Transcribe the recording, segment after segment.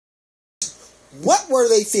What were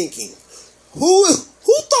they thinking? Who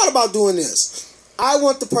thought about doing this? I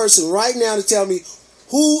want the person right now to tell me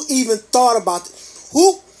who even thought about it.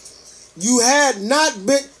 Who you had not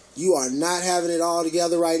been. You are not having it all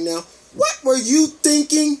together right now. What were you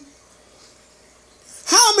thinking?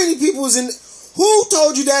 How many people was in? Who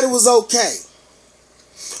told you that it was okay?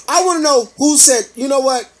 I want to know who said, you know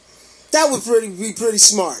what? That would be pretty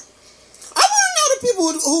smart. I want to know the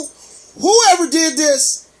people whoever did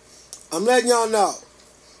this. I'm letting y'all know.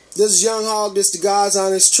 This is Young Hog. This is the God's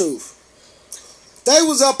honest truth. They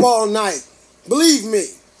was up all night. Believe me.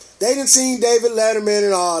 They didn't see David Letterman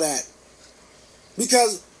and all that.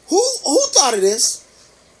 Because who thought of this?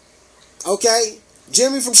 Okay?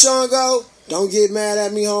 Jimmy from Show&Go, don't get mad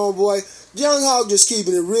at me, homeboy. Young Hog just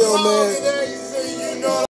keeping it real, man.